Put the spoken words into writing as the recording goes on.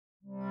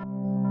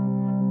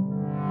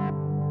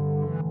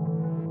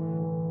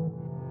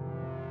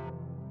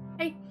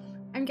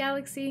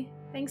Galaxy,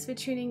 thanks for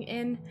tuning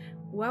in.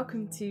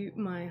 Welcome to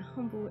my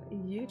humble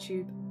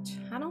YouTube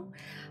channel.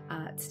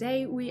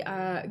 Today we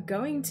are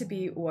going to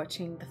be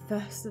watching the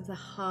first of the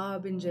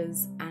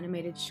Harbingers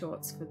animated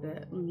shorts for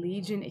the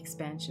Legion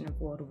expansion of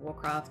World of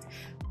Warcraft.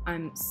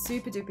 I'm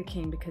super duper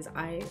keen because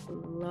I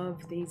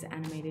love these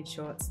animated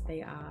shorts.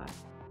 They are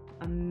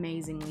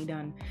amazingly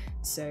done,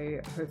 so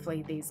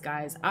hopefully these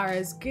guys are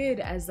as good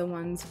as the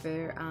ones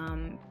for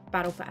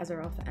Battle for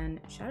Azeroth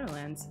and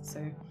Shadowlands, so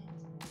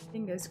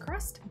fingers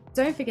crossed.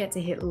 Don't forget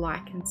to hit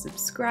like and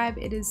subscribe,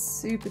 it is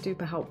super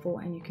duper helpful,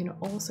 and you can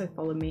also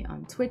follow me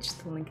on Twitch,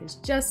 the link is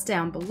just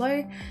down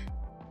below.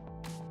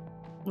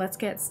 Let's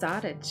get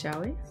started,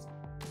 shall we?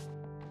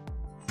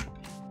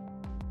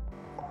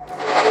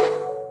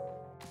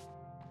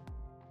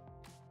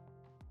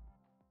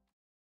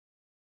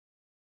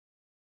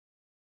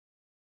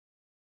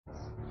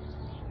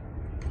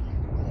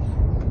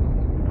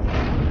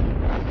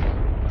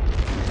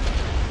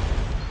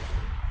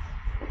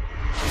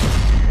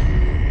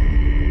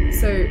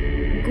 So,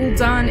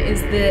 Gul'dan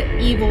is the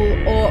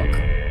evil orc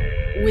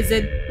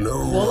wizard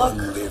warlock.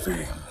 No one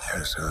living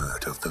has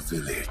heard of the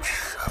village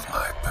of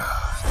my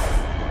path.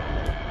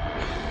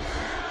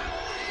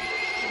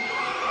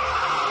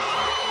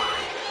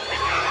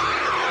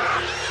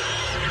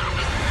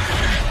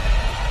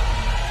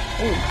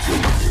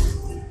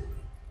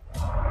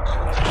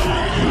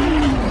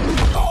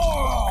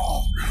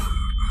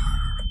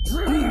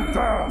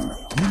 Gul'dan,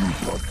 you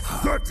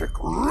pathetic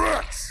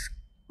wretch!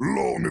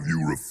 Long have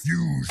you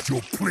refused your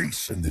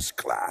place in this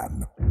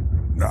clan.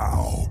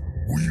 Now,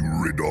 we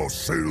rid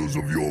ourselves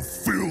of your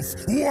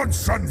filth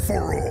once and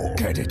for all.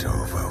 Get it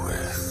over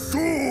with. So,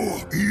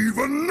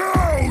 even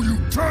now you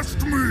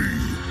test me!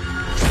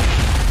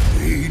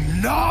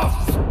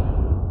 Enough!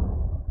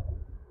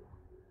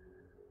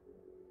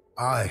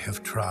 I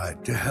have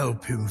tried to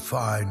help him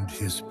find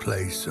his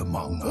place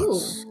among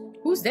us.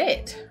 Who's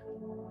that?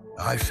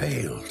 I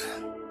failed.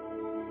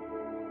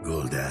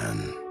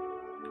 Gul'dan.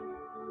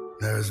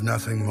 There's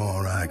nothing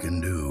more I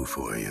can do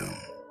for you.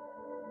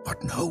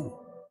 But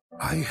no,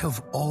 I have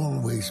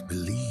always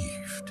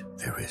believed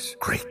there is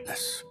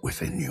greatness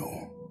within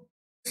you.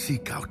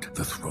 Seek out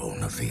the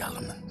throne of the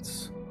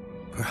elements.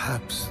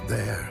 Perhaps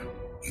there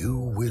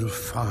you will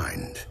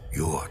find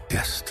your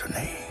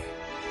destiny.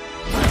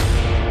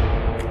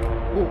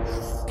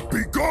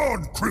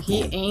 Begone, cripple!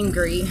 He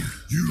angry.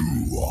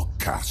 You are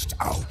cast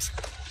out.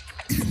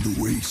 In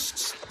the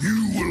wastes,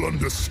 you will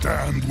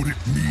understand what it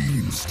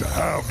means to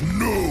have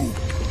no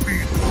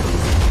people.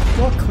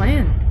 What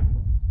clan?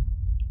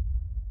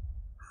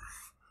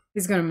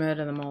 He's gonna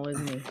murder them all,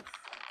 isn't he?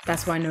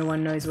 That's why no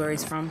one knows where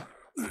he's from.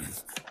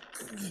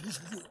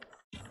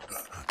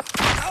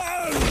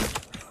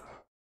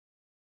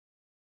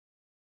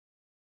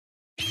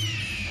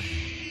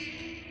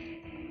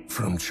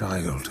 From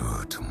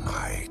childhood,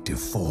 my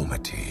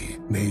deformity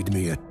made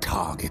me a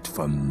target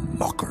for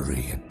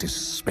mockery and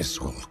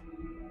dismissal.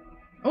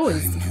 Oh, I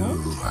it's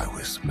knew I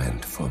was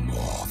meant for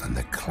more than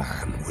the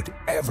clan would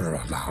ever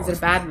allow. Is it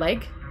a bad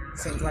leg?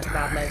 Seems like a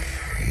bad leg.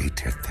 I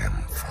hated them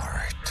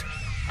for it.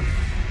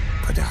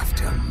 But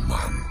after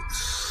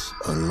months,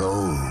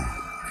 alone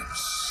and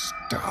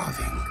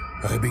starving,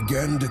 I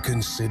began to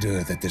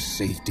consider that the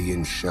safety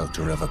and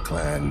shelter of a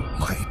clan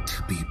might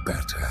be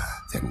better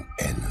than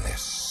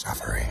endless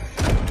suffering.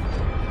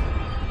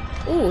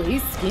 Oh,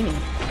 he's skinny.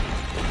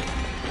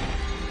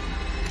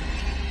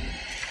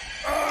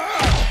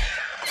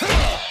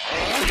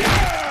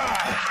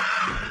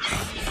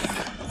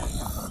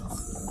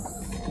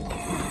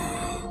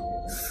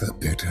 The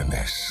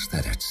bitterness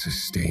that had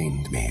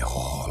sustained me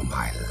all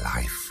my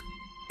life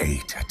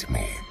ate at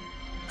me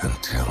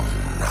until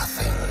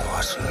nothing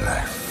was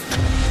left.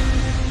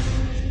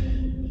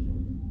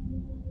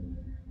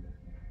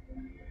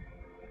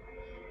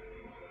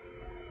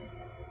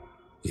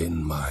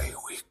 In my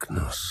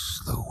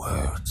weakness, the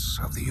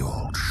words of the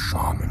old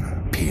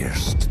shaman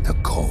pierced the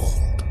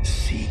cold.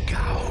 Seek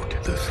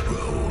out the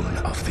throne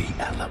of the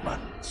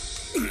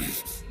elements.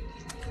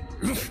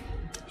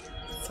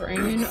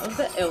 Throne of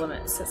the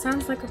Elements. That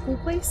sounds like a cool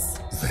place.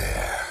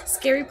 There,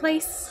 Scary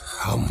place.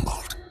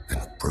 humbled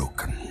and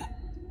broken,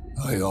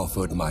 I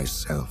offered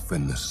myself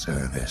in the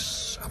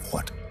service of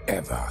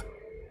whatever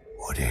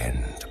would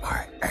end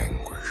my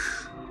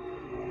anguish.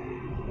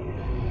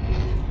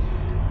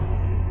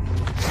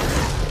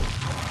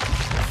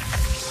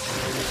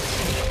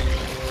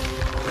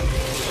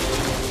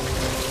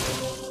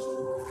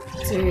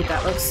 Dude,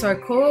 that looks so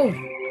cool.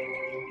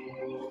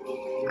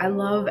 I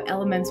love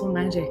elemental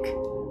magic.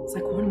 It's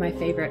like one of my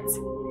favorites.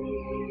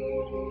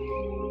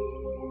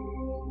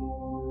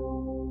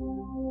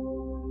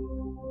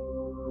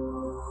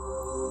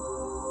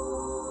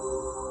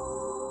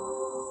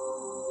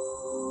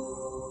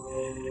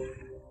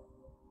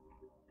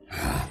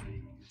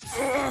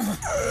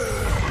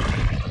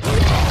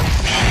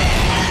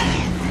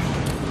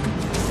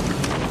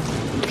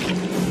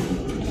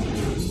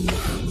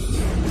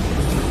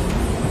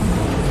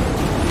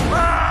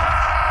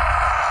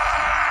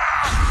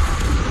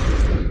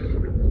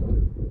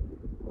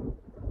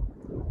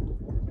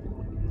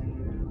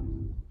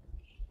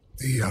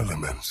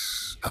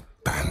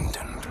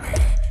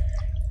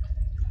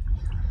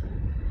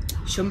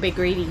 Shouldn't be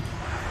greedy.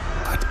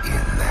 But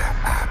in their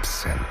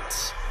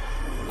absence,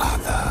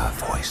 other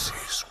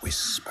voices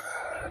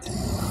whispered.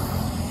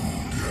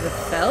 The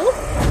fell?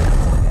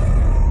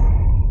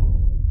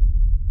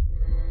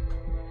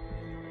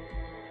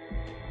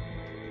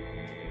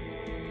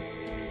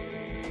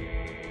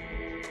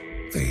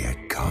 They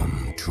had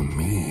come to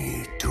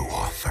me to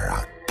offer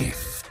a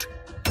gift.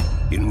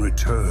 In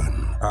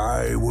return,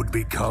 I would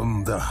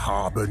become the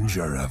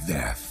harbinger of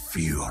their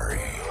fury.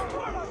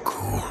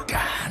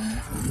 Gul'dan.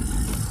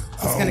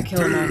 He's gonna kill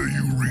him. How dare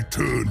you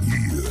return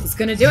here? He's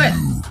gonna do it.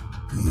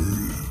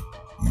 You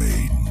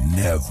may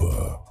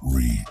never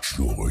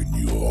rejoin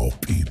your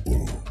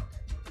people.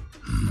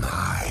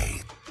 My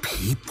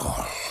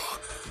people.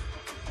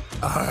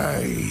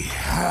 I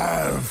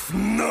have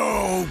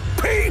no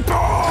people!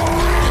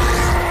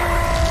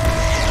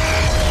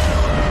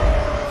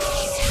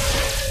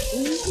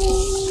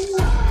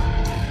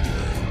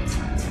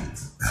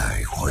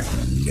 I would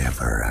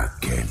never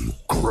again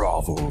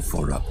grovel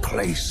for a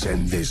place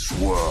in this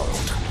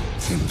world.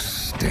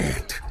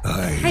 Instead,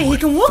 I he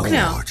can walk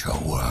now. forge a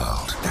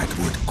world that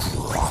would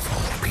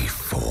grovel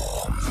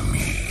before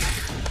me.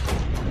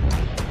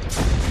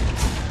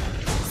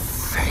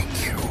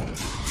 Thank you.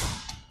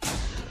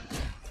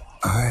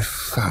 I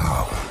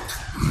found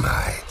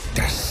my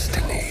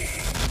destiny.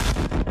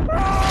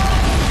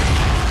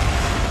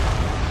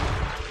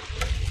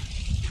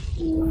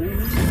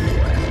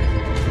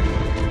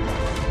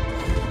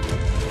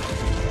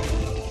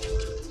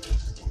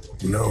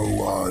 No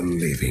one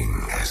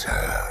living has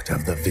heard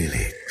of the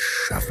village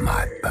of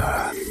my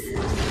birth.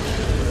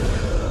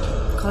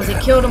 Because he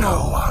killed them No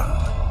all. one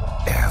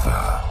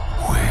ever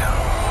will.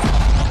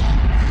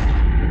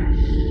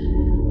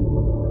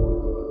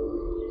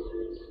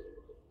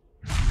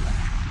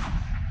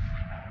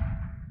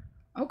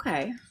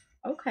 Okay.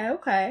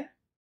 Okay.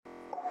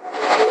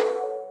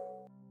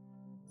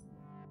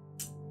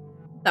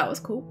 That was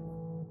cool.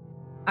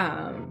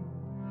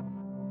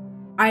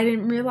 I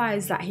didn't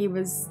realize that he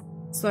was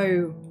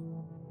so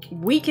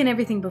weak and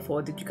everything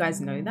before. Did you guys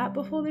know that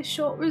before this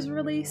short was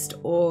released,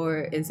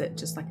 or is it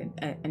just like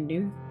a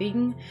new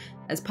thing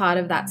as part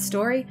of that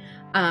story?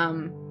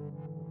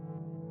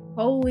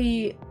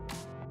 Holy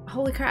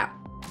crap.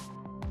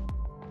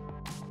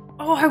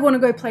 Oh, I want to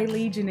go play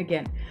Legion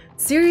again.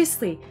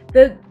 Seriously,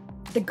 the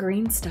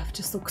green stuff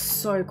just looks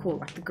so cool,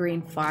 like the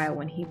green fire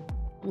when he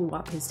blew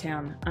up his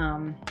town.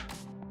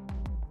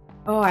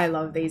 Oh, I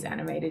love these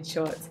animated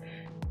shorts.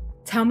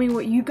 Tell me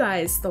what you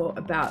guys thought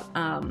about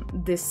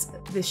this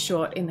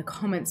short in the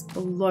comments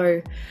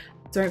below.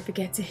 Don't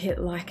forget to hit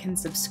like and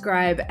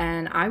subscribe,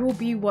 and I will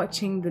be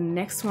watching the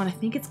next one. I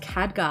think it's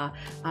Khadgar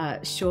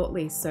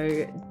shortly,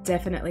 so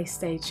definitely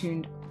stay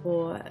tuned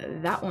for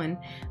that one.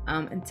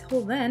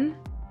 Until then,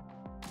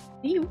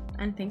 see you,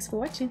 and thanks for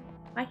watching.